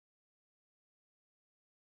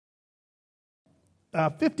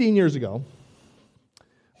15 years ago,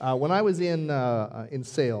 when I was in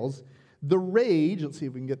sales, the rage, let's see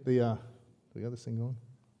if we can get do we got this thing going?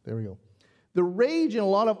 There we go. The rage in a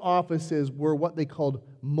lot of offices were what they called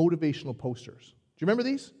motivational posters. Do you remember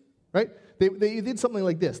these? Right? They did something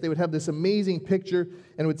like this. They would have this amazing picture,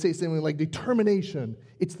 and it would say something like, determination.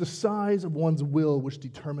 It's the size of one's will which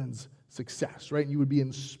determines success, right? And you would be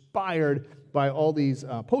inspired by all these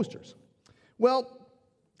posters. Well,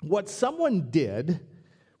 what someone did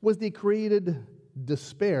was they created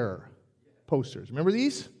despair posters. Remember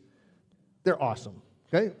these? They're awesome,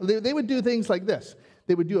 okay? They would do things like this.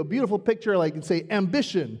 They would do a beautiful picture like and say,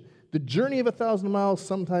 ambition, the journey of 1,000 miles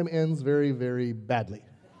sometime ends very, very badly,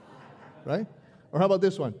 right? Or how about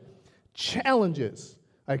this one? Challenges.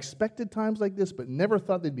 I expected times like this, but never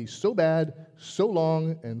thought they'd be so bad, so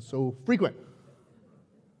long, and so frequent.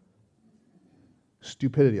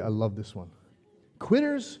 Stupidity. I love this one.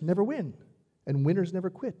 Quitters never win, and winners never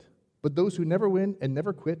quit. But those who never win and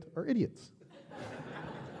never quit are idiots.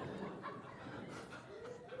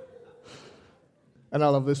 And I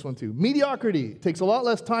love this one too. Mediocrity takes a lot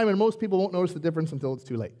less time, and most people won't notice the difference until it's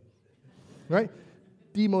too late. Right?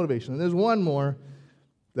 Demotivation. And there's one more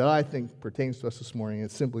that I think pertains to us this morning.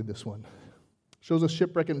 It's simply this one. Shows us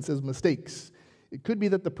shipwreck and it says mistakes. It could be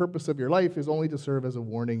that the purpose of your life is only to serve as a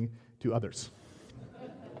warning to others.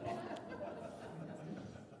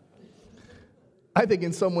 I think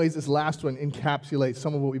in some ways this last one encapsulates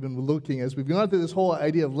some of what we've been looking as we've gone through this whole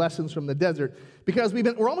idea of lessons from the desert, because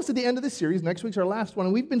we're almost at the end of this series. Next week's our last one,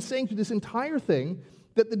 and we've been saying through this entire thing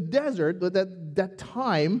that the desert, that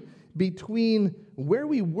time between where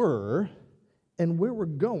we were and where we're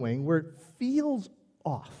going, where it feels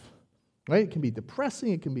off, right? It can be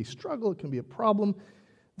depressing, it can be struggle, it can be a problem.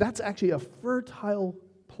 That's actually a fertile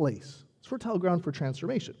place. It's fertile ground for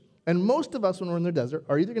transformation. And most of us, when we're in the desert,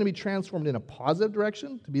 are either going to be transformed in a positive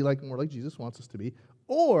direction, to be more like Jesus wants us to be,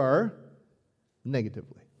 or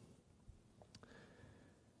negatively.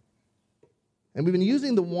 And we've been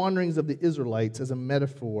using the wanderings of the Israelites as a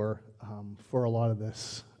metaphor for a lot of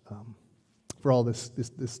this, for all this,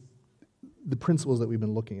 the principles that we've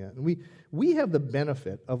been looking at. And we have the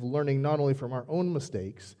benefit of learning not only from our own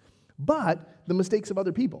mistakes, but the mistakes of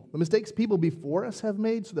other people. The mistakes people before us have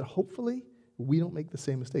made, so that hopefully we don't make the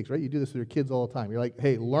same mistakes, right? You do this with your kids all the time. You're like,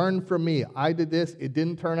 hey, learn from me. I did this. It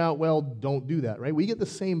didn't turn out well. Don't do that, right? We get the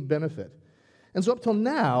same benefit. And so up till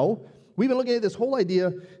now, we've been looking at this whole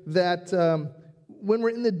idea that when we're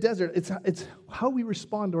in the desert, it's how we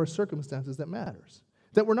respond to our circumstances that matters.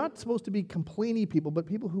 That we're not supposed to be complaining people, but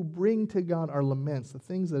people who bring to God our laments, the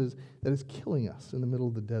things that is killing us in the middle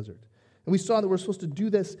of the desert. And we saw that we're supposed to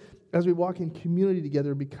do this as we walk in community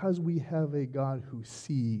together because we have a God who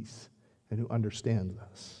sees and who understands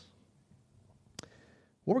us.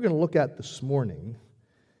 What we're going to look at this morning,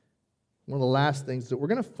 one of the last things, that we're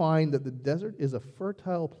going to find that the desert is a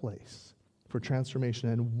fertile place for transformation.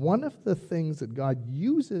 And one of the things that God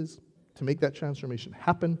uses to make that transformation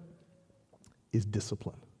happen is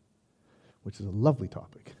discipline, which is a lovely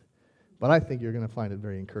topic. But I think you're going to find it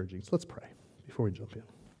very encouraging. So let's pray before we jump in.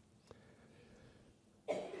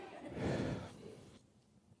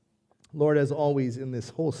 Lord, as always in this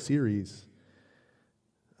whole series,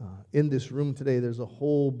 in this room today, there's a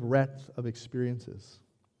whole breadth of experiences.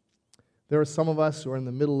 There are some of us who are in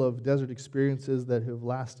the middle of desert experiences that have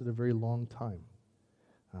lasted a very long time.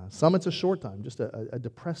 Some it's a short time, just a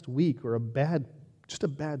depressed week or just a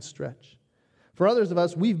bad stretch. For others of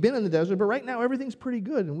us, we've been in the desert, but right now everything's pretty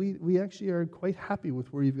good, and we actually are quite happy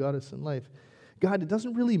with where you've got us in life. God, it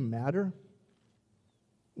doesn't really matter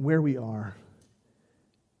where we are,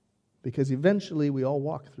 because eventually we all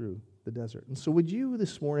walk through the desert. And so would you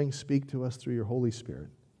this morning speak to us through your Holy Spirit?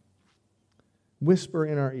 Whisper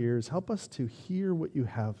in our ears. Help us to hear what you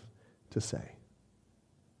have to say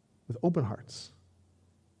with open hearts,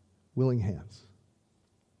 willing hands.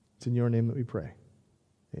 It's in your name that we pray.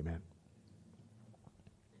 Amen.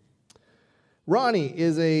 Ronnie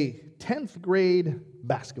is a 10th grade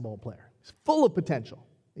basketball player. He's full of potential.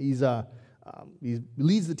 He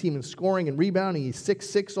leads the team in scoring and rebounding. He's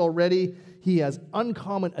 6'6" already. He has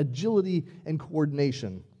uncommon agility and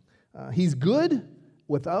coordination. He's good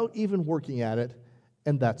without even working at it,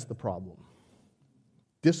 and that's the problem.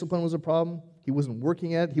 Discipline was a problem. He wasn't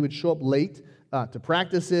working at it. He would show up late to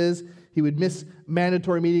practices. He would miss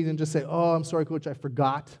mandatory meetings and just say, "Oh, I'm sorry, coach, I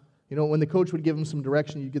forgot." You know, when the coach would give him some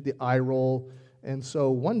direction, you'd get the eye roll. And so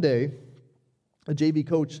one day, a JV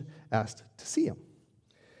coach asked to see him.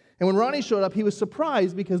 And when Ronnie showed up, he was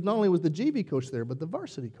surprised because not only was the JV coach there, but the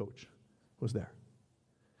varsity coach was there.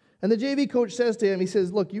 And the JV coach says to him, he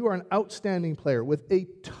says, "Look, you are an outstanding player with a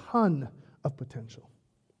ton of potential.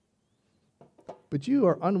 But you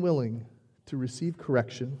are unwilling to receive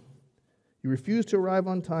correction. You refuse to arrive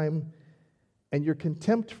on time, and your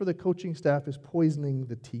contempt for the coaching staff is poisoning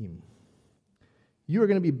the team. You are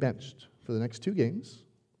going to be benched for the next 2 games.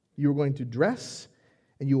 You are going to dress,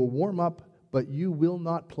 and you will warm up, but you will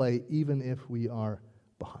not play even if we are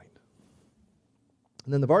behind.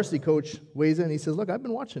 And then the varsity coach weighs in and he says, look, I've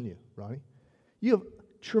been watching you, Ronnie. You have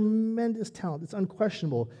tremendous talent. It's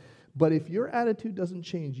unquestionable. But if your attitude doesn't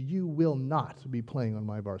change, you will not be playing on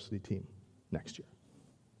my varsity team next year.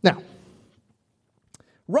 Now,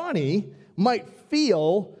 Ronnie might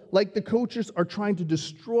feel like the coaches are trying to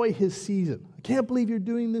destroy his season. I can't believe you're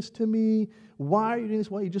doing this to me. Why are you doing this?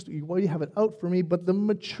 Why do you have it out for me? But the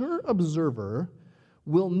mature observer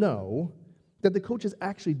will know that the coach is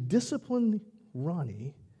actually disciplining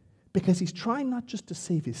Ronnie because he's trying not just to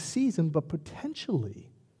save his season, but potentially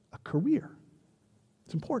a career.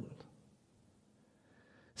 It's important.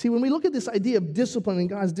 See, when we look at this idea of discipline and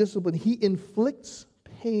God's discipline, he inflicts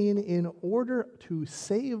pain in order to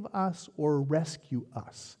save us or rescue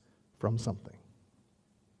us from something.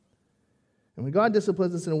 And when God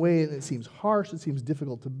disciplines us in a way that it seems harsh, it seems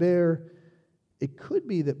difficult to bear, it could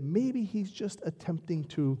be that maybe he's just attempting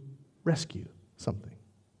to rescue something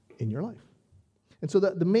in your life. And so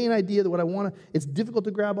the main idea that what I want to, it's difficult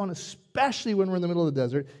to grab on, especially when we're in the middle of the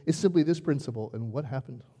desert, is simply this principle. And what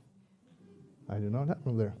happened? I do not happen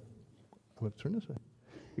over there. I'm going to turn this way.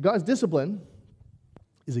 God's discipline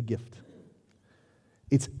is a gift.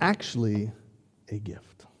 It's actually a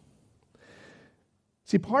gift.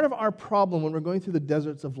 See, part of our problem when we're going through the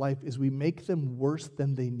deserts of life is we make them worse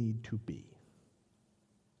than they need to be.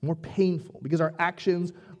 More painful, because our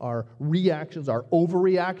actions, our reactions, our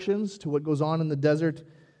overreactions to what goes on in the desert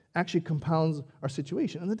actually compounds our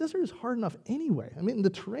situation. And the desert is hard enough anyway. I mean, the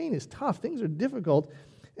terrain is tough. Things are difficult.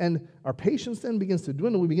 And our patience then begins to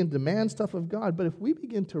dwindle. We begin to demand stuff of God. But if we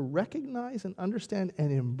begin to recognize and understand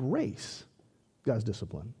and embrace God's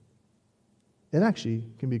discipline, it actually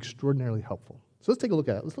can be extraordinarily helpful. So let's take a look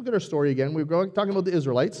at it. Let's look at our story again. We're talking about the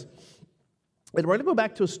Israelites. And we're going to go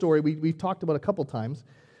back to a story we've talked about a couple times.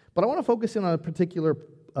 But I want to focus in on a particular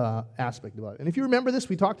aspect about it. And if you remember this,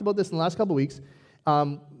 we talked about this in the last couple of weeks.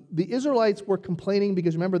 The Israelites were complaining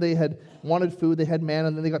because, remember, they had wanted food, they had manna,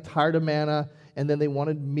 and then they got tired of manna, and then they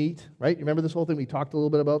wanted meat, right? You remember this whole thing? We talked a little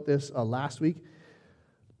bit about this last week.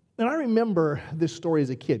 And I remember this story as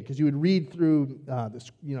a kid, because you would read through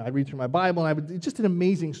this, I'd read through my Bible, and it's just an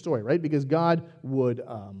amazing story, right? Because God would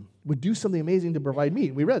do something amazing to provide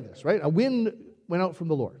meat. We read this, right? A wind went out from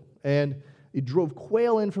the Lord, and it drove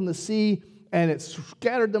quail in from the sea, and it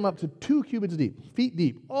scattered them up to 2 cubits deep, feet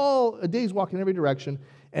deep, all a day's walk in every direction.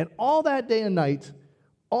 And all that day and night,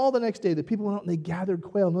 all the next day, the people went out and they gathered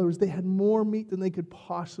quail. In other words, they had more meat than they could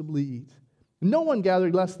possibly eat. No one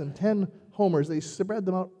gathered less than 10 homers. They spread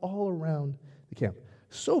them out all around the camp.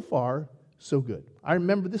 So far, so good. I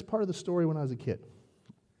remember this part of the story when I was a kid.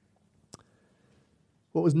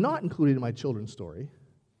 What was not included in my children's story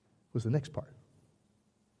was the next part.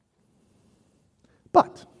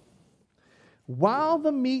 But while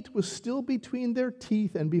the meat was still between their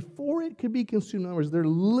teeth and before it could be consumed, in other words, they're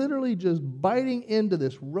literally just biting into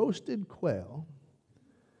this roasted quail,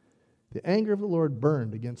 the anger of the Lord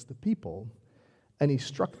burned against the people, and he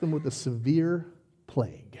struck them with a severe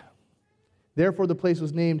plague. Therefore, the place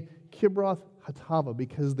was named Kibroth Hattaavah,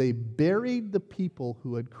 because they buried the people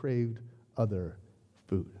who had craved other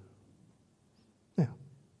food. Now,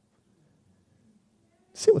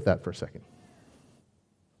 sit with that for a second.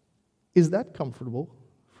 Is that comfortable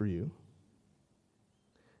for you?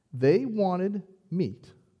 They wanted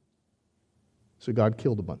meat, so God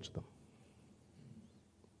killed a bunch of them.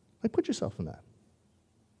 Like, put yourself in that.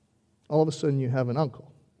 All of a sudden you have an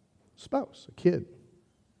uncle, spouse, a kid,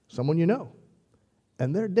 someone you know,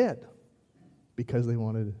 and they're dead because they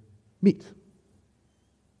wanted meat.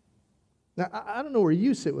 Now, I don't know where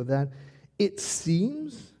you sit with that. It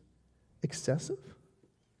seems excessive.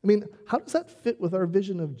 I mean, how does that fit with our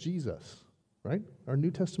vision of Jesus, right? Our New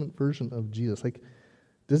Testament version of Jesus. Like,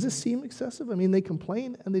 does this seem excessive? I mean, they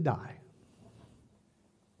complain and they die.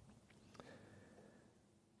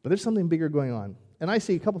 But there's something bigger going on. And I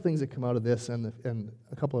see a couple things that come out of this, and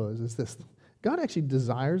a couple of those is this. God actually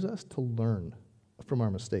desires us to learn from our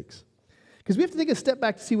mistakes. Because we have to take a step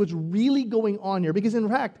back to see what's really going on here. Because in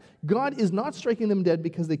fact, God is not striking them dead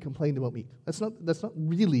because they complained about meat. That's not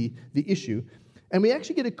really the issue. And we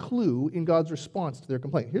actually get a clue in God's response to their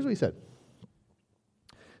complaint. Here's what he said.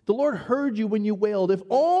 The Lord heard you when you wailed. If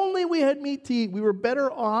only we had meat to eat, we were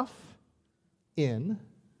better off in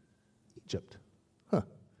Egypt.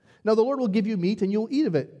 Now the Lord will give you meat and you'll eat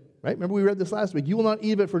of it. right? Remember we read this last week. You will not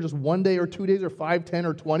eat of it for just 1 day or 2 days or 5, 10,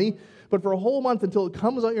 or 20, but for a whole month until it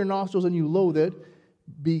comes out your nostrils and you loathe it,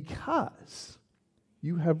 because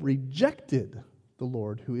you have rejected the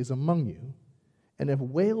Lord who is among you and have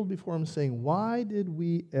wailed before him, saying, why did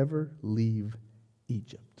we ever leave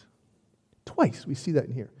Egypt? Twice we see that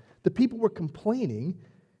in here. The people were complaining,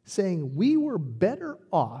 saying, we were better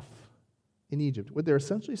off in Egypt. What they're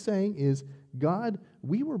essentially saying is, God,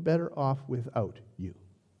 we were better off without you.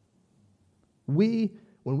 When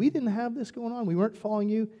we didn't have this going on, we weren't following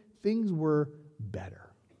you, things were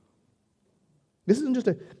better. This isn't just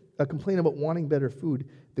a complaint about wanting better food.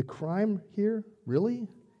 The crime here, really,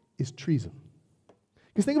 is treason.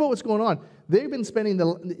 Because think about what's going on. They've been spending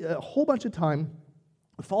a whole bunch of time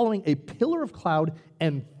following a pillar of cloud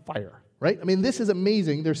and fire, right? I mean, this is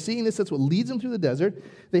amazing. They're seeing this. That's what leads them through the desert.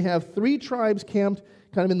 They have 3 tribes camped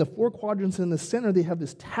kind of in the 4 quadrants. In the center, they have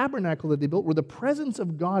this tabernacle that they built where the presence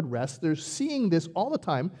of God rests. They're seeing this all the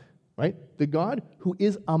time, right? The God who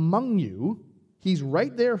is among you, he's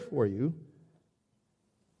right there for you.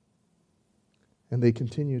 And they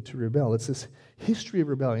continue to rebel. It's this history of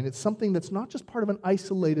rebellion. It's something that's not just part of an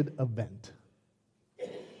isolated event.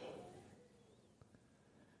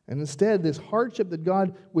 And instead, this hardship that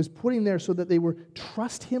God was putting there so that they would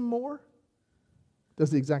trust him more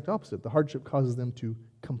does the exact opposite. The hardship causes them to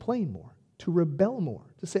complain more, to rebel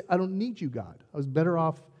more, to say, I don't need you, God. I was better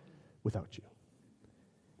off without you.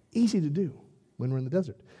 Easy to do when we're in the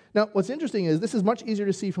desert. Now, what's interesting is this is much easier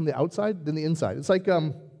to see from the outside than the inside. It's like,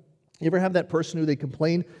 you ever have that person who they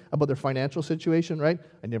complain about their financial situation, right?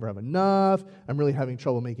 I never have enough. I'm really having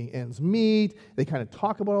trouble making ends meet. They kind of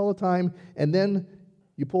talk about it all the time. And then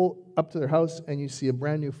you pull up to their house and you see a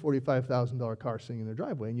brand new $45,000 car sitting in their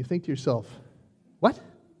driveway. And you think to yourself, what?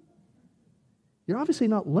 You're obviously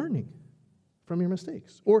not learning from your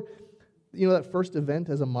mistakes. Or, you know, that first event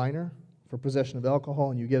as a minor for possession of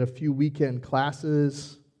alcohol and you get a few weekend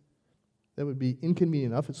classes, that would be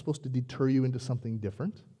inconvenient enough. It's supposed to deter you into something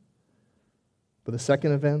different. But the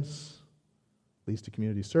second offense leads to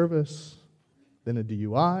community service, then a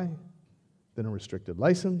DUI, then a restricted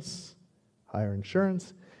license, higher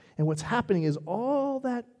insurance. And what's happening is all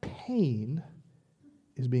that pain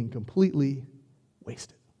is being completely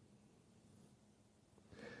wasted.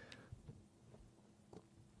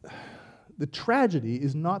 The tragedy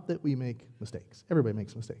is not that we make mistakes. Everybody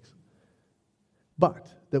makes mistakes.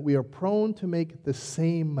 But that we are prone to make the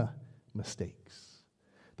same mistakes.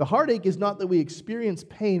 The heartache is not that we experience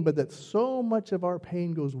pain, but that so much of our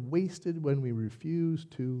pain goes wasted when we refuse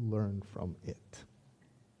to learn from it.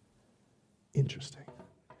 Interesting.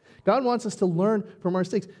 God wants us to learn from our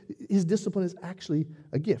mistakes. His discipline is actually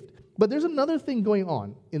a gift. But there's another thing going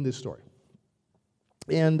on in this story.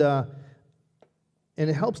 And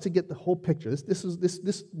it helps to get the whole picture.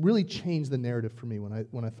 This really changed the narrative for me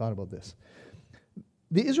when I thought about this.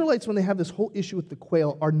 The Israelites, when they have this whole issue with the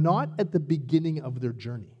quail, are not at the beginning of their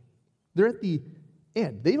journey. They're at the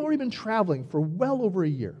end. They've already been traveling for well over a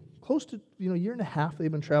year. Close to a year and a half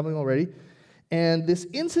they've been traveling already. And this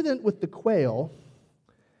incident with the quail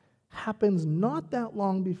happens not that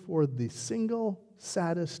long before the single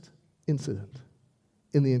saddest incident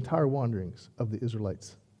in the entire wanderings of the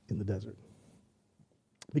Israelites in the desert.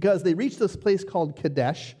 Because they reached this place called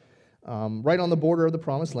Kadesh, right on the border of the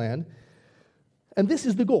Promised Land. And this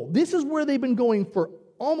is the goal. This is where they've been going for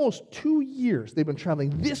almost 2 years. They've been traveling.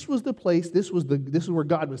 This was the place. This is where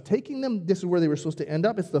God was taking them. This is where they were supposed to end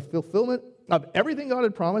up. It's the fulfillment of everything God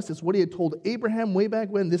had promised. It's what he had told Abraham way back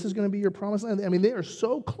when. This is going to be your promised land. I mean, they are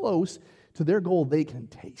so close to their goal, they can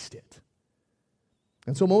taste it.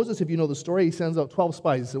 And so Moses, if you know the story, he sends out 12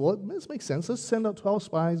 spies. He said, well, this makes sense. Let's send out 12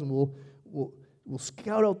 spies and we'll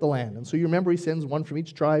scout out the land. And so you remember he sends one from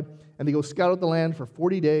each tribe, and they go scout out the land for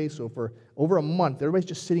 40 days. So for over a month, everybody's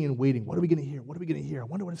just sitting and waiting. What are we going to hear? What are we going to hear? I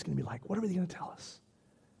wonder what it's going to be like. What are they going to tell us?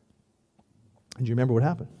 And do you remember what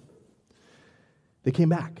happened? They came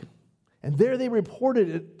back, and there they reported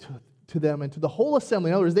it to them and to the whole assembly.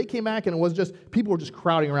 In other words, they came back, and it was just, people were just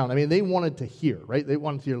crowding around. I mean, they wanted to hear, right? They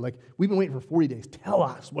wanted to hear, like, we've been waiting for 40 days. Tell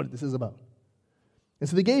us what this is about. And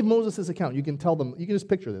so they gave Moses this account. You can tell them, you can just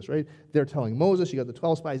picture this, right? They're telling Moses, you got the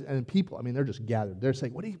 12 spies, and people, I mean, they're just gathered. They're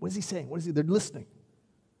saying, what is he saying? They're listening.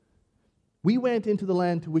 We went into the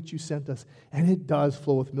land to which you sent us, and it does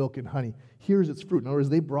flow with milk and honey. Here's its fruit. In other words,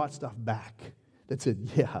 they brought stuff back that said,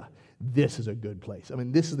 yeah, this is a good place. I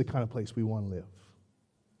mean, this is the kind of place we want to live.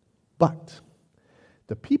 But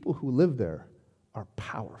the people who live there are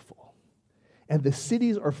powerful. And the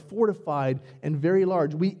cities are fortified and very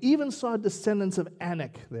large. We even saw descendants of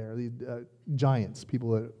Anak there, the giants,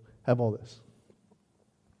 people that have all this.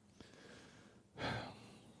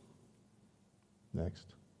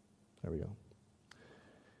 next. There we go.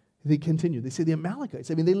 They continue. They say the Amalekites,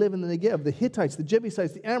 they live in the Negev. The Hittites, the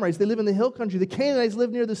Jebusites, the Amorites, they live in the hill country. The Canaanites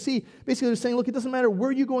live near the sea. Basically, they're saying, look, it doesn't matter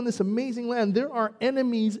where you go in this amazing land. There are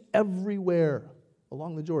enemies everywhere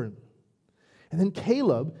along the Jordan. And then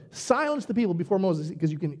Caleb silenced the people before Moses,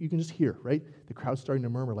 because you can just hear, right? The crowd's starting to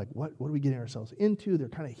murmur, like, what are we getting ourselves into? They're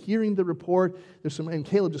kind of hearing the report. And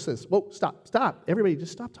Caleb just says, whoa, stop. Everybody,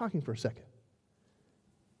 just stop talking for a second.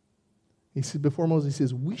 He said, before Moses, he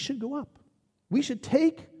says, we should go up. We should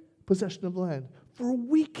take possession of the land, for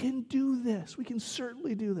we can do this. We can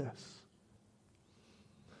certainly do this.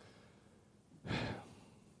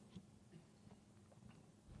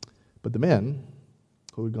 But the men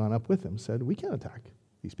who had gone up with him said, we can't attack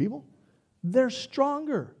these people. They're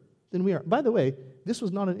stronger than we are. By the way, this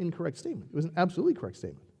was not an incorrect statement. It was an absolutely correct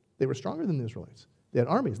statement. They were stronger than the Israelites. They had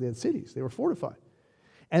armies. They had cities. They were fortified.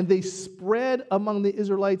 And they spread among the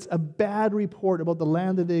Israelites a bad report about the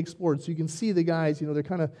land that they explored. So you can see the guys, they're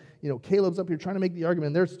kind of, Caleb's up here trying to make the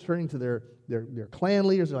argument. They're turning to their clan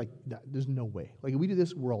leaders. They're like, there's no way. Like, if we do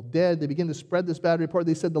this, we're all dead. They begin to spread this bad report.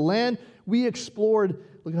 They said, the land we explored,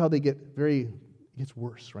 look at how they it gets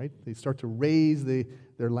worse, right? They start to raise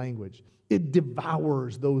their language. It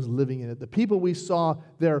devours those living in it. The people we saw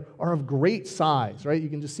there are of great size, right? You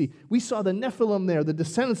can just see. We saw the Nephilim there, the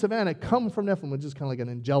descendants of Anak come from Nephilim, which is kind of like an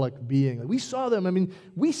angelic being. Like, we saw them.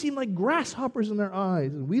 We seem like grasshoppers in their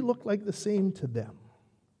eyes, and we look like the same to them.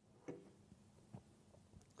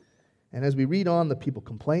 And as we read on, the people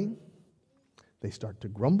complain. They start to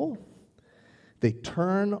grumble. They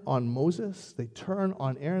turn on Moses. They turn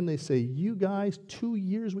on Aaron. They say, you guys, 2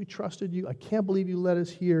 years we trusted you. I can't believe you led us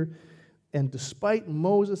here. And despite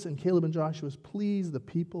Moses and Caleb and Joshua's pleas, the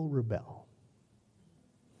people rebel.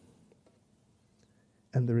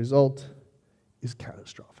 And the result is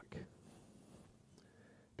catastrophic.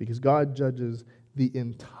 Because God judges the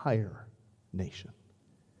entire nation.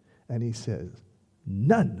 And he says,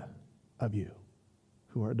 none of you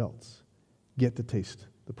who are adults get to taste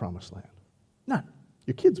the promised land. None.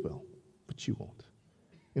 Your kids will, but you won't.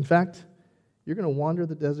 In fact, you're going to wander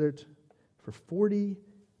the desert for 40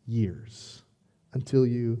 years until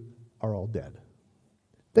you are all dead.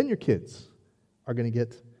 Then your kids are going to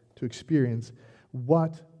get to experience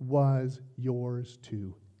what was yours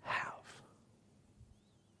to have.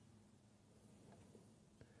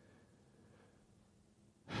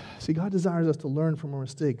 See, God desires us to learn from our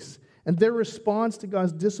mistakes, and their response to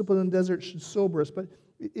God's discipline in the desert should sober us, but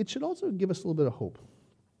it should also give us a little bit of hope,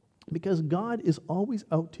 because God is always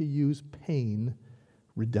out to use pain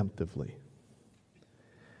redemptively.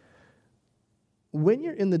 When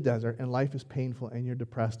you're in the desert and life is painful and you're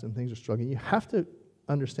depressed and things are struggling, you have to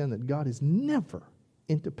understand that God is never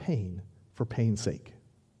into pain for pain's sake.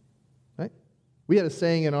 Right? We had a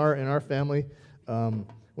saying in our family,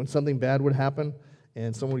 when something bad would happen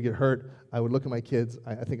and someone would get hurt, I would look at my kids.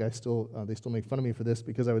 I think they still make fun of me for this,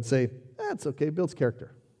 because I would say, that's okay, builds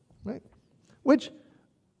character. Right? Which,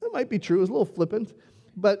 that might be true. It was a little flippant.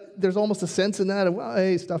 But there's almost a sense in that of, well,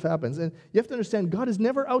 hey, stuff happens. And you have to understand, God is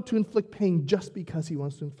never out to inflict pain just because he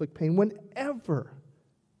wants to inflict pain. Whenever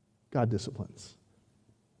God disciplines,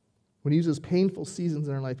 when he uses painful seasons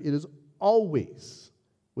in our life, it is always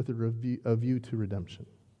with a view to redemption.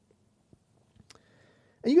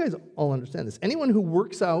 And you guys all understand this. Anyone who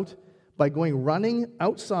works out by going running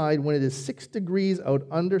outside when it is 6 degrees out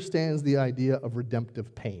understands the idea of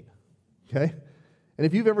redemptive pain. Okay? And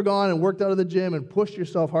if you've ever gone and worked out of the gym and pushed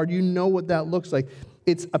yourself hard, you know what that looks like.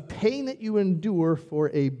 It's a pain that you endure for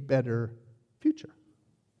a better future.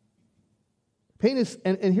 Pain is,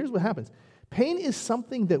 and here's what happens. Pain is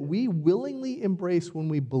something that we willingly embrace when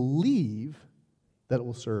we believe that it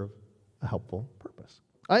will serve a helpful purpose.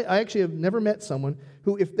 I actually have never met someone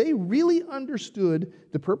who, if they really understood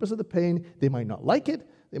the purpose of the pain, they might not like it.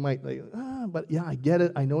 They might, but yeah, I get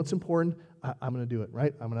it. I know it's important. I'm going to do it,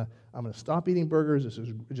 right? I'm going to stop eating burgers. This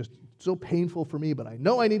is just so painful for me, but I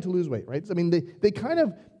know I need to lose weight, right? I mean, they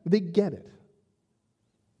get it.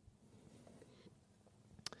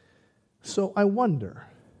 So I wonder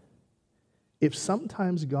if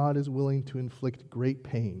sometimes God is willing to inflict great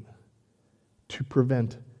pain to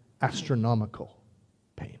prevent astronomical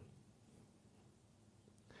pain.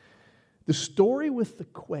 The story with the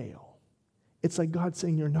quail, it's like God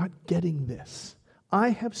saying, you're not getting this. I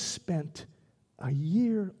have spent a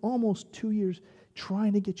year, almost 2 years,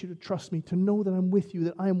 trying to get you to trust me, to know that I'm with you,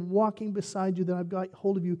 that I am walking beside you, that I've got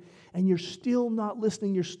hold of you, and you're still not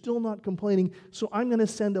listening, you're still not complaining, so I'm going to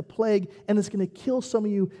send a plague, and it's going to kill some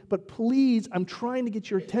of you, but please, I'm trying to get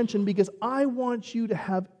your attention because I want you to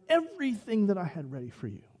have everything that I had ready for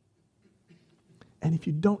you. And if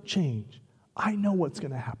you don't change, I know what's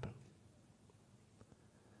going to happen.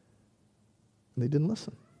 And they didn't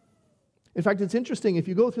listen. In fact, it's interesting, if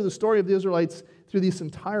you go through the story of the Israelites through these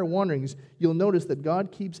entire wanderings, you'll notice that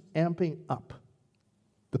God keeps amping up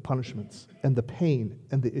the punishments and the pain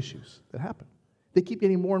and the issues that happen. They keep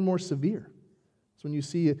getting more and more severe. So when you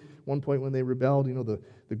see at one point when they rebelled,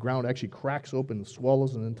 the ground actually cracks open and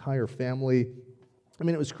swallows an entire family. I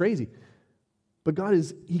mean, it was crazy. But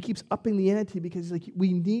He keeps upping the ante because He's like,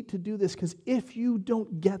 we need to do this, because if you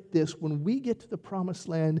don't get this, when we get to the promised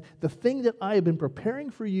land, the thing that I have been preparing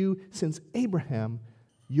for you since Abraham,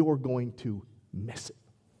 you're going to miss it.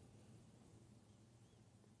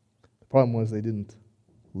 The problem was they didn't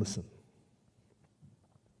listen.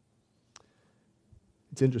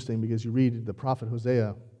 It's interesting because you read the prophet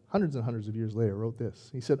Hosea, hundreds and hundreds of years later, wrote this.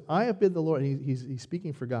 He said, I have been the Lord, and he's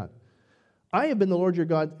speaking for God. I have been the Lord your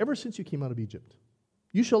God ever since you came out of Egypt.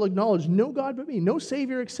 You shall acknowledge no God but me, no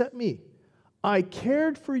Savior except me. I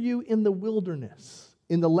cared for you in the wilderness,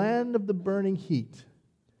 in the land of the burning heat.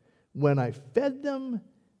 When I fed them,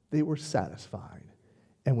 they were satisfied.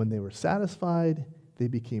 And when they were satisfied, they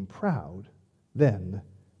became proud. Then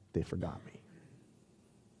they forgot me.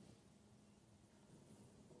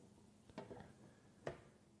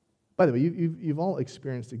 By the way, you've all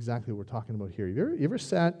experienced exactly what we're talking about here. You ever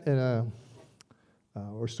sat in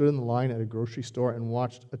or stood in the line at a grocery store and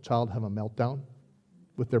watched a child have a meltdown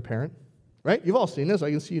with their parent? Right? You've all seen this. I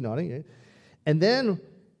can see you nodding. Right? And then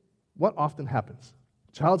what often happens?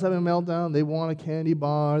 Child's having a meltdown. They want a candy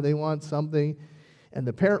bar. They want something. And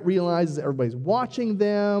the parent realizes everybody's watching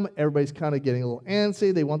them. Everybody's kind of getting a little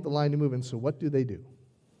antsy. They want the line to move. And so what do? They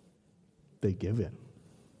give in.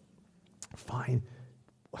 Fine.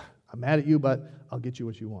 I'm mad at you, but I'll get you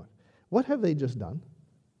what you want. What have they just done?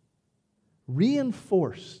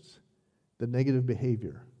 Reinforced the negative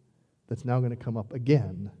behavior that's now going to come up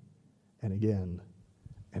again and again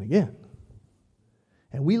and again.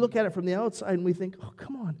 And we look at it from the outside and we think, oh,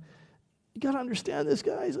 come on. You got to understand this,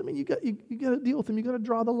 guys. I mean, you got to deal with them. You got to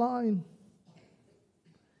draw the line.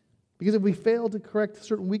 Because if we fail to correct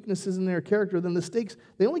certain weaknesses in their character, then the stakes,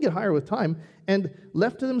 they only get higher with time, and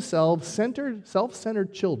left to themselves,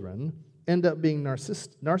 self-centered children end up being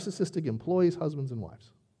narcissistic employees, husbands, and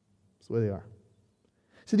wives. That's the way they are.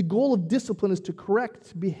 See, the goal of discipline is to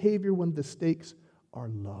correct behavior when the stakes are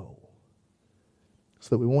low,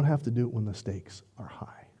 so that we won't have to do it when the stakes are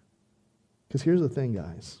high. Because here's the thing,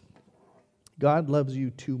 guys. God loves you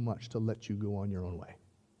too much to let you go on your own way.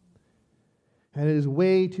 And it is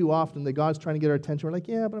way too often that God's trying to get our attention. We're like,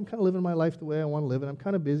 yeah, but I'm kind of living my life the way I want to live, and I'm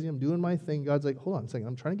kind of busy. I'm doing my thing. God's like, hold on a second.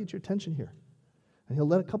 I'm trying to get your attention here. And He'll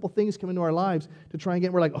let a couple things come into our lives to try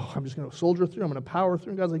and we're like, oh, I'm just going to soldier through. I'm going to power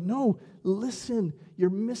through. And God's like, no, listen. You're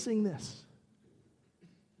missing this.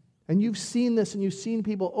 And you've seen this, and you've seen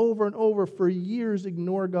people over and over for years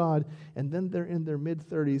ignore God, and then they're in their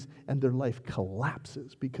mid-30s, and their life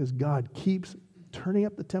collapses because God keeps turning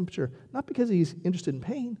up the temperature, not because He's interested in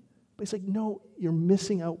pain, but He's like, no, you're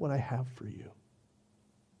missing out what I have for you.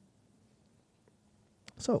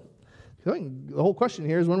 So, the whole question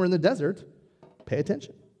here is, when we're in the desert, pay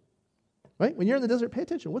attention. Right? When you're in the desert, pay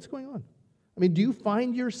attention. What's going on? I mean, do you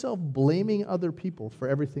find yourself blaming other people for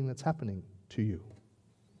everything that's happening to you?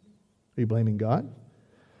 Are you blaming God?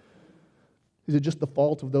 Is it just the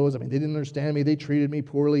fault of those? I mean, they didn't understand me. They treated me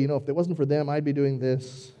poorly. If it wasn't for them, I'd be doing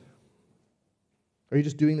this. Are you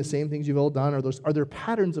just doing the same things you've all done? Are there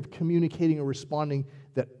patterns of communicating or responding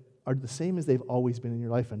that are the same as they've always been in your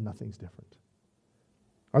life and nothing's different?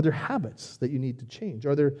 Are there habits that you need to change?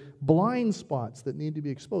 Are there blind spots that need to be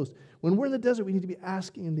exposed? When we're in the desert, we need to be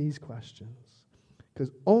asking these questions,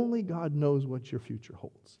 because only God knows what your future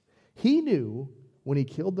holds. He knew when He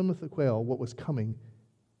killed them with the quail what was coming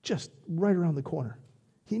just right around the corner.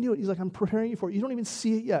 He knew it. He's like, I'm preparing you for it. You don't even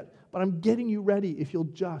see it yet, but I'm getting you ready if you'll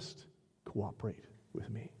just cooperate with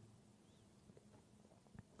me.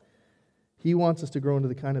 He wants us to grow into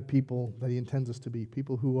the kind of people that He intends us to be,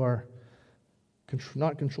 people who are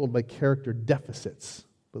not controlled by character deficits,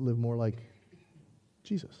 but live more like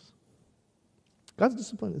Jesus. God's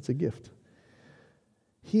discipline, it's a gift.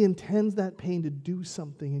 He intends that pain to do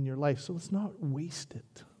something in your life, so let's not waste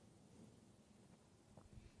it.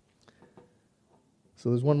 So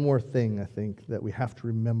there's one more thing, I think, that we have to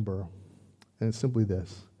remember, and it's simply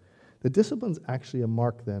this. The discipline's actually a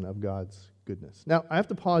mark, then, of God's goodness. Now, I have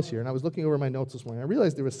to pause here, and I was looking over my notes this morning. I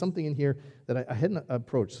realized there was something in here that I hadn't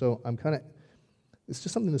approached, so it's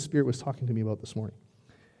just something the Spirit was talking to me about this morning.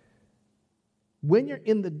 When you're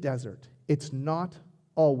in the desert, it's not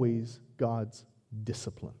always God's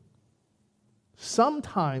discipline.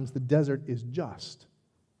 Sometimes the desert is just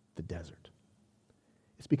the desert.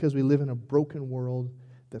 It's because we live in a broken world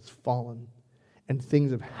that's fallen, and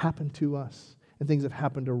things have happened to us, and things have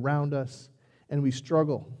happened around us, and we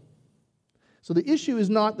struggle. So the issue is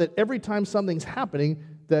not that every time something's happening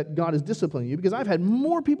that God is disciplining you, because I've had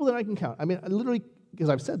more people than I can count. I mean, literally, because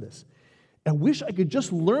I've said this, I wish I could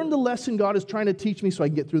just learn the lesson God is trying to teach me so I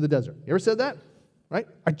can get through the desert. You ever said that? Right?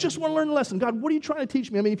 I just want to learn the lesson. God, what are you trying to teach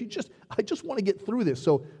me? I mean, I just want to get through this.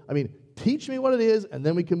 So, teach me what it is, and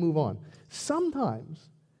then we can move on. Sometimes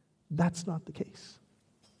that's not the case.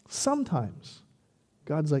 Sometimes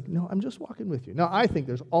God's like, no, I'm just walking with you. Now, I think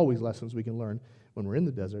there's always lessons we can learn when we're in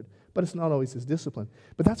the desert, but it's not always His discipline.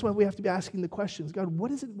 But that's why we have to be asking the questions. God,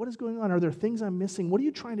 what is it? What is going on? Are there things I'm missing? What are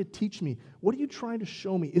you trying to teach me? What are you trying to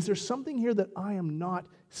show me? Is there something here that I am not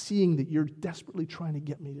seeing that you're desperately trying to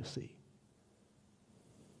get me to see?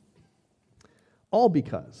 All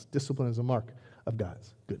because discipline is a mark of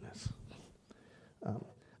God's goodness.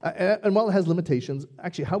 And while it has limitations,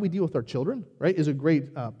 actually how we deal with our children, right, is a great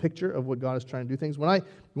picture of what God is trying to do things.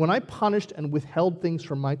 When I punished and withheld things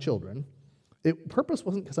from my children, purpose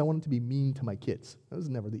wasn't because I wanted to be mean to my kids. That was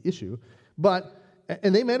never the issue.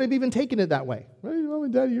 And they might have even taken it that way. Right? Mom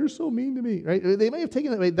and Daddy, you're so mean to me. Right? They may have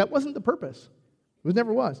taken it that way. That wasn't the purpose. It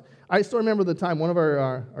never was. I still remember the time one of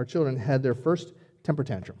our children had their first temper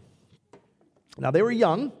tantrum. Now, they were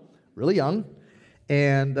young, really young,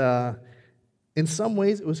 and in some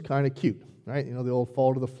ways it was kind of cute, right? The old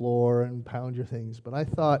fall to the floor and pound your things. But I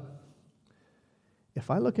thought, if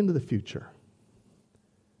I look into the future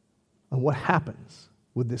and what happens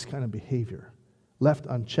with this kind of behavior left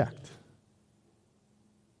unchecked,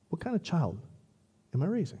 what kind of child am I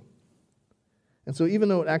raising? And so even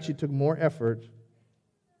though it actually took more effort,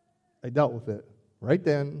 I dealt with it right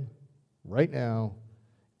then, right now,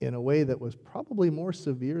 in a way that was probably more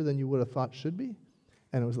severe than you would have thought should be,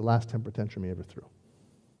 and it was the last temper tantrum he ever threw.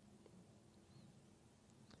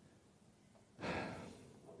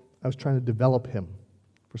 I was trying to develop him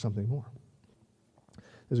for something more.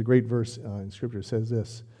 There's a great verse in Scripture that says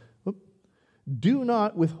this, do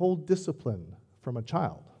not withhold discipline from a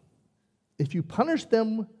child. If you punish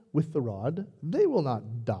them with the rod, they will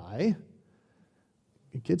not die.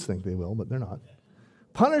 Your kids think they will, but they're not.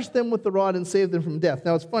 Punish them with the rod and save them from death.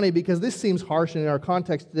 Now, it's funny because this seems harsh, and in our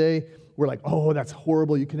context today, we're like, oh, that's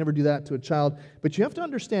horrible. You can never do that to a child. But you have to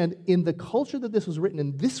understand, in the culture that this was written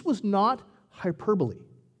in, this was not hyperbole.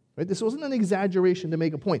 Right? This wasn't an exaggeration to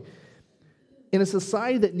make a point. In a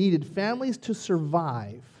society that needed families to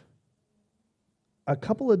survive, a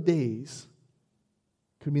couple of days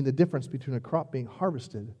could mean the difference between a crop being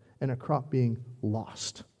harvested and a crop being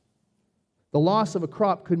lost. The loss of a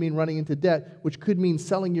crop could mean running into debt, which could mean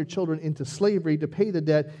selling your children into slavery to pay the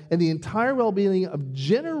debt, and the entire well-being of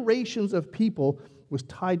generations of people was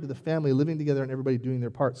tied to the family living together and everybody doing their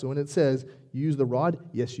part. So when it says, use the rod,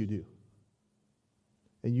 yes, you do.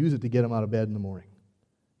 And use it to get them out of bed in the morning,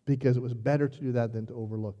 because it was better to do that than to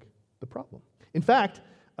overlook the problem. In fact,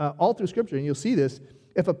 all through Scripture, and you'll see this,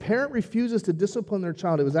 if a parent refuses to discipline their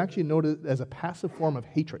child, it was actually noted as a passive form of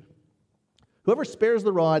hatred. Whoever spares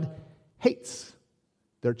the rod hates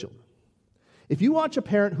their children. If you watch a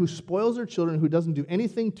parent who spoils their children, who doesn't do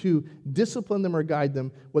anything to discipline them or guide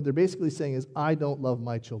them, what they're basically saying is, I don't love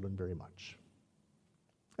my children very much.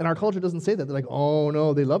 And our culture doesn't say that. They're like, oh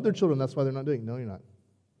no, they love their children, that's why they're not doing it. No, you're not.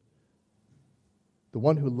 The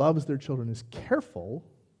one who loves their children is careful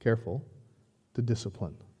to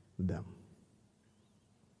discipline them.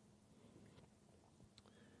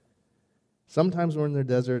 Sometimes when we're in the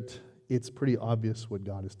desert, it's pretty obvious what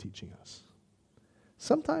God is teaching us.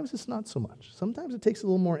 Sometimes it's not so much. Sometimes it takes a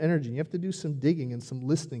little more energy. You have to do some digging and some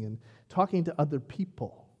listening and talking to other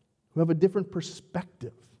people who have a different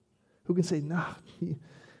perspective, who can say, nah,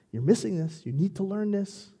 you're missing this. You need to learn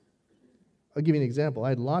this. I'll give you an example. I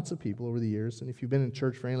had lots of people over the years, and if you've been in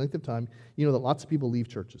church for any length of time, you know that lots of people leave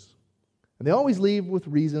churches. And they always leave with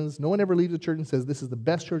reasons. No one ever leaves a church and says, this is the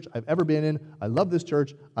best church I've ever been in. I love this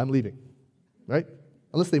church. I'm leaving. Right?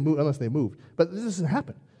 Unless they move. But this doesn't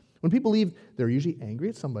happen. When people leave, they're usually angry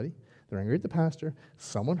at somebody. They're angry at the pastor.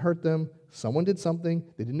 Someone hurt them. Someone did something.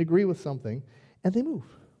 They didn't agree with something. And they move.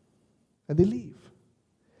 And they leave.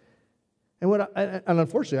 And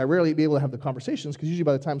unfortunately, I rarely be able to have the conversations, because usually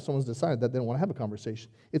by the time someone's decided that, they don't want to have a conversation.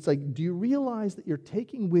 It's like, do you realize that you're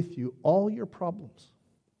taking with you all your problems?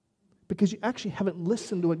 Because you actually haven't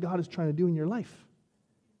listened to what God is trying to do in your life.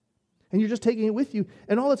 And you're just taking it with you.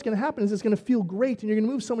 And all that's going to happen is it's going to feel great. And you're going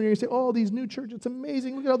to move somewhere and you're going to say, oh, these new churches, it's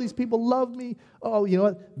amazing. Look at all these people love me. Oh, you know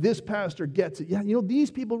what? This pastor gets it. Yeah,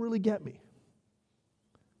 these people really get me.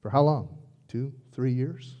 For how long? 2, 3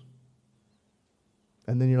 years?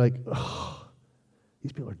 And then you're like, oh,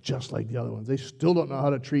 these people are just like the other ones. They still don't know how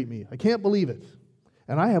to treat me. I can't believe it.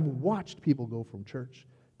 And I have watched people go from church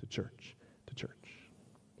to church to church.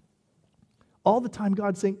 All the time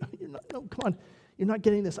God's saying, come on, you're not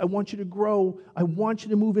getting this. I want you to grow. I want you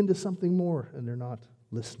to move into something more. And they're not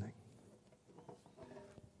listening.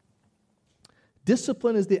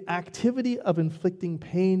 Discipline is the activity of inflicting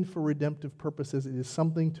pain for redemptive purposes. It is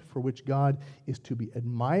something for which God is to be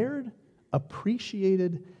admired,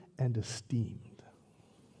 appreciated, and esteemed.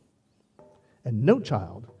 And no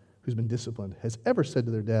child who's been disciplined has ever said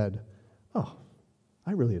to their dad, "Oh,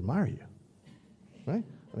 I really admire you." Right?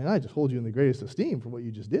 I mean, I just hold you in the greatest esteem for what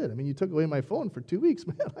you just did. I mean, you took away my phone for 2 weeks.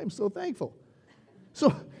 Man, I'm so thankful.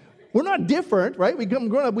 So we're not different, right? We come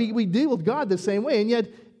grown up, we deal with God the same way, and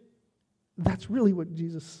yet that's really what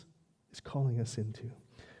Jesus is calling us into.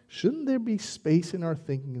 Shouldn't there be space in our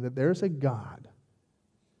thinking that there's a God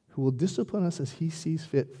who will discipline us as he sees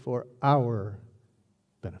fit for our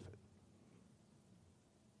benefit?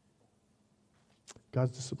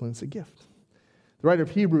 God's discipline is a gift. The writer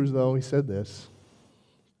of Hebrews, though, he said this: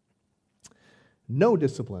 no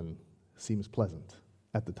discipline seems pleasant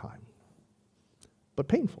at the time, but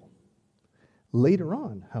painful. Later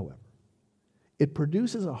on, however, it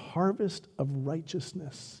produces a harvest of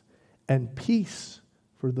righteousness and peace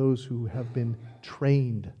for those who have been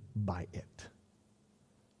trained by it.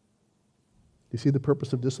 You see the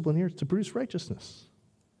purpose of discipline here? It's to produce righteousness.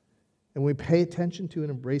 And when we pay attention to and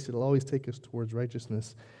embrace it, it'll always take us towards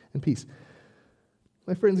righteousness and peace.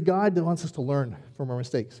 My friends, God wants us to learn from our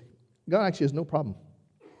mistakes. God actually has no problem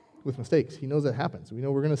with mistakes. He knows that happens. We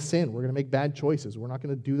know we're going to sin. We're going to make bad choices. We're not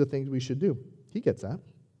going to do the things we should do. He gets that.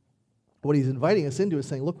 What he's inviting us into is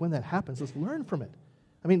saying, look, when that happens, let's learn from it.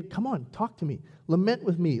 I mean, come on, talk to me. Lament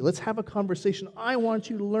with me. Let's have a conversation. I want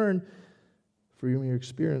you to learn from your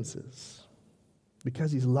experiences,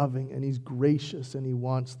 because he's loving and he's gracious and he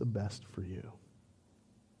wants the best for you.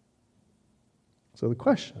 So the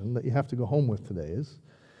question that you have to go home with today is,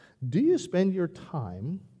 do you spend your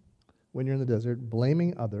time when you're in the desert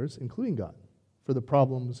blaming others, including God, for the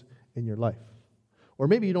problems in your life? Or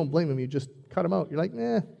maybe you don't blame them, you just cut them out. You're like,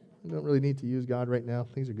 I don't really need to use God right now.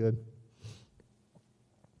 Things are good.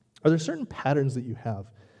 Are there certain patterns that you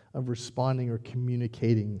have of responding or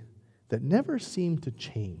communicating that never seem to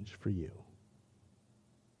change for you?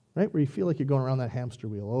 Right? Where you feel like you're going around that hamster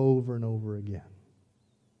wheel over and over again.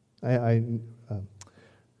 I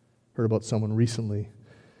heard about someone recently,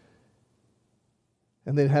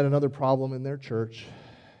 and they'd had another problem in their church,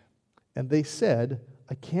 and they said,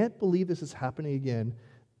 I can't believe this is happening again.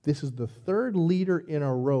 This is the third leader in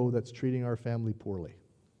a row that's treating our family poorly.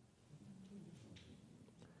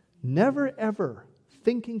 Never, ever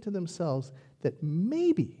thinking to themselves that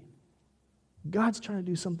maybe God's trying to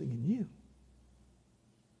do something in you.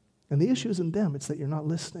 And the issue isn't them, it's that you're not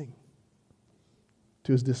listening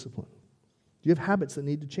to his discipline. Do you have habits that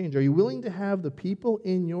need to change? Are you willing to have the people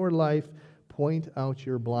in your life point out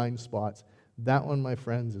your blind spots? That one, my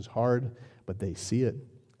friends, is hard, but they see it.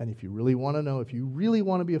 And if you really want to know, if you really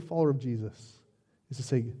want to be a follower of Jesus, is to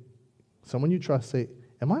say, someone you trust, say,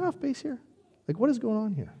 am I off base here? Like, what is going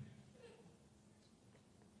on here?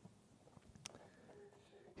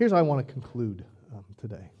 Here's how I want to conclude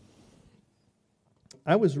today.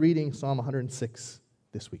 I was reading Psalm 106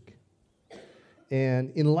 this week. And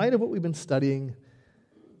in light of what we've been studying,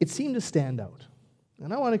 it seemed to stand out.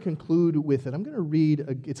 And I want to conclude with it. I'm going to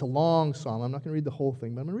read, it's a long psalm. I'm not going to read the whole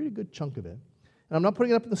thing, but I'm going to read a good chunk of it. And I'm not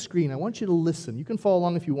putting it up on the screen. I want you to listen. You can follow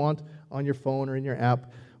along if you want on your phone or in your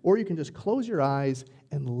app, or you can just close your eyes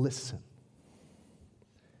and listen.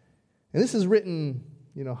 And this is written,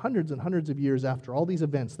 hundreds and hundreds of years after all these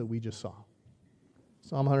events that we just saw.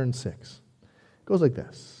 Psalm 106. It goes like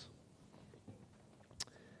this.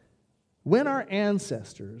 When our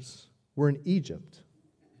ancestors were in Egypt,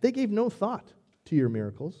 they gave no thought to your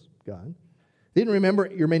miracles, God. They didn't remember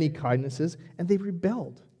your many kindnesses, and they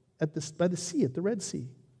rebelled by the sea, at the Red Sea.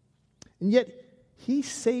 And yet, he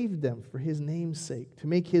saved them for his name's sake, to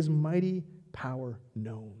make his mighty power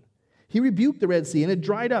known. He rebuked the Red Sea, and it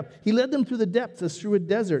dried up. He led them through the depths as through a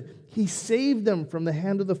desert. He saved them from the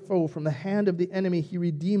hand of the foe, from the hand of the enemy. He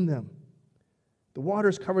redeemed them. The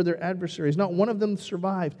waters covered their adversaries. Not one of them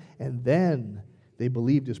survived. And then they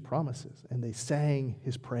believed his promises, and they sang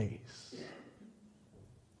his praise.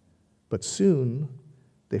 But soon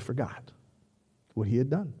they forgot what he had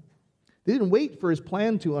done. They didn't wait for his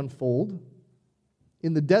plan to unfold.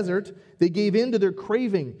 In the desert, they gave in to their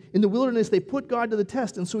craving. In the wilderness, they put God to the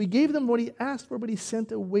test. And so he gave them what he asked for, but he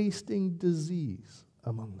sent a wasting disease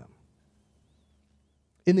among them.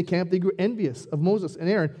 In the camp, they grew envious of Moses and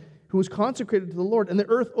Aaron, who was consecrated to the Lord. And the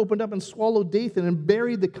earth opened up and swallowed Dathan and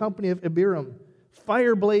buried the company of Abiram.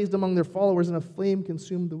 Fire blazed among their followers, and a flame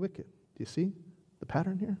consumed the wicked. Do you see the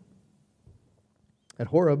pattern here? At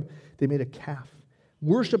Horeb, they made a calf,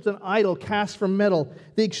 worshipped an idol cast from metal.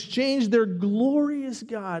 They exchanged their glorious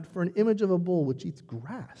God for an image of a bull which eats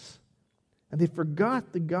grass. And they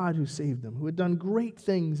forgot the God who saved them, who had done great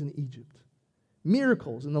things in Egypt,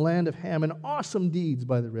 miracles in the land of Ham, and awesome deeds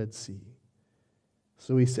by the Red Sea.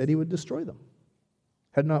 So he said he would destroy them.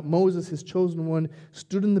 Had not Moses, his chosen one,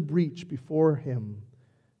 stood in the breach before him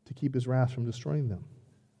to keep his wrath from destroying them.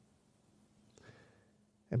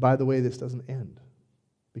 And by the way, this doesn't end.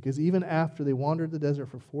 Because even after they wandered the desert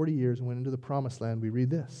for 40 years and went into the promised land, we read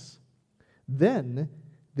this. Then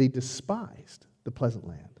they despised the pleasant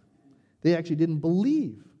land. They actually didn't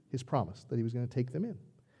believe his promise that he was going to take them in.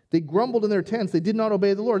 They grumbled in their tents. They did not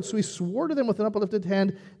obey the Lord. So he swore to them with an uplifted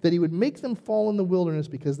hand that he would make them fall in the wilderness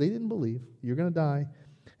because they didn't believe. You're going to die.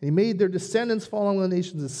 And he made their descendants fall among the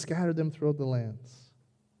nations and scattered them throughout the lands.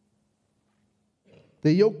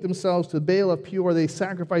 They yoked themselves to Baal of Peor. They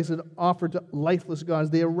sacrificed and offered to lifeless gods.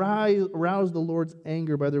 They aroused the Lord's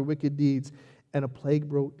anger by their wicked deeds, and a plague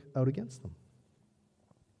broke out against them.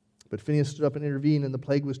 But Phinehas stood up and intervened, and the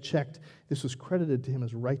plague was checked. This was credited to him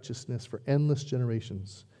as righteousness for endless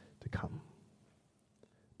generations to come.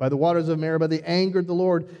 By the waters of Meribah, they angered the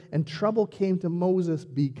Lord, and trouble came to Moses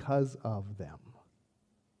because of them.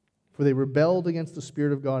 For they rebelled against the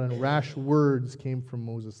Spirit of God, and rash words came from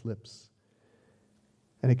Moses' lips.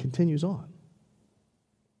 And it continues on.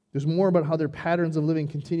 There's more about how their patterns of living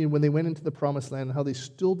continued when they went into the promised land and how they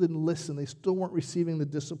still didn't listen. They still weren't receiving the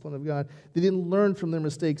discipline of God. They didn't learn from their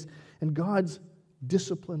mistakes. And God's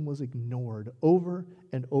discipline was ignored over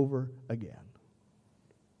and over again.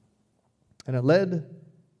 And it led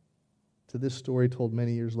to this story told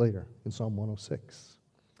many years later in Psalm 106.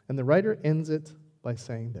 And the writer ends it by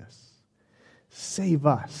saying this: "Save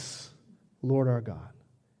us, Lord our God,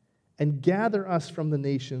 and gather us from the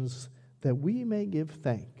nations, that we may give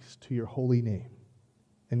thanks to your holy name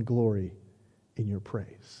and glory in your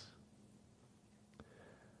praise."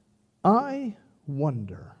 I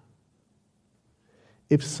wonder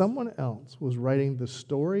if someone else was writing the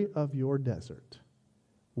story of your desert,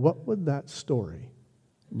 what would that story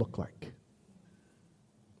look like?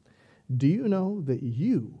 Do you know that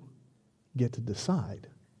you get to decide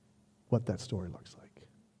what that story looks like?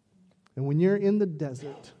 And when you're in the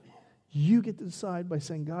desert, you get to decide by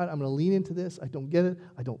saying, God, I'm going to lean into this. I don't get it.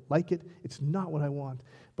 I don't like it. It's not what I want,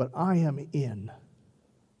 but I am in.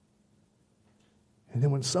 And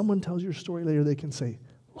then when someone tells your story later, they can say,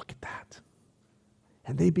 look at that.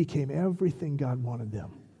 And they became everything God wanted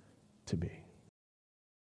them to be.